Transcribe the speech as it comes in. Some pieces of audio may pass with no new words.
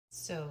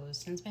So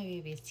since my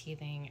baby is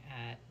teething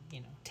at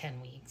 10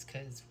 weeks,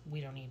 because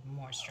we don't need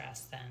more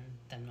stress than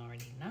them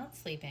already not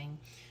sleeping,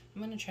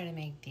 I'm going to try to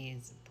make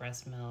these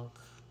breast milk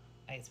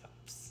ice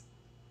pops.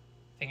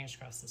 Fingers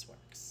crossed this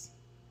works.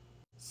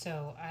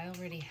 So I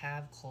already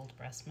have cold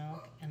breast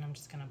milk, and I'm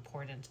just going to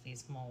pour it into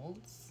these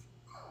molds.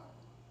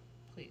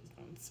 Please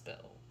don't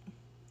spill.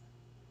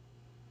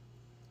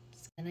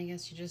 And I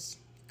guess you just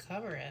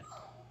cover it.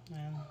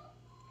 And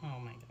oh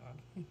my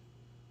god.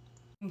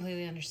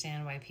 Completely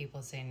understand why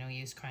people say no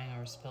use crying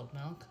over spilled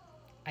milk.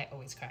 I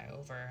always cry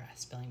over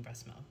spilling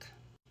breast milk.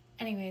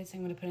 Anyways,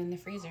 I'm gonna put it in the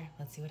freezer.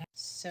 Let's see what happens.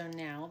 So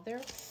now they're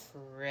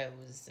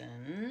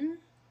frozen.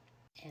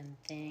 And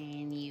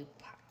then you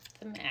pop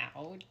them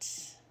out.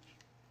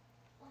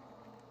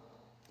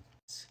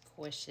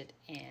 Squish it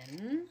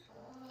in.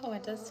 Oh,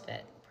 it does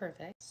fit.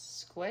 Perfect.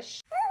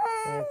 Squish.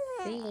 Let's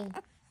see.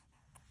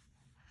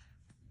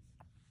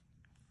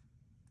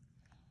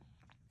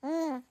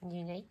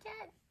 You like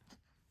that?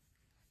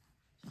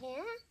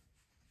 Yeah?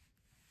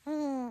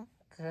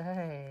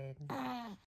 Good.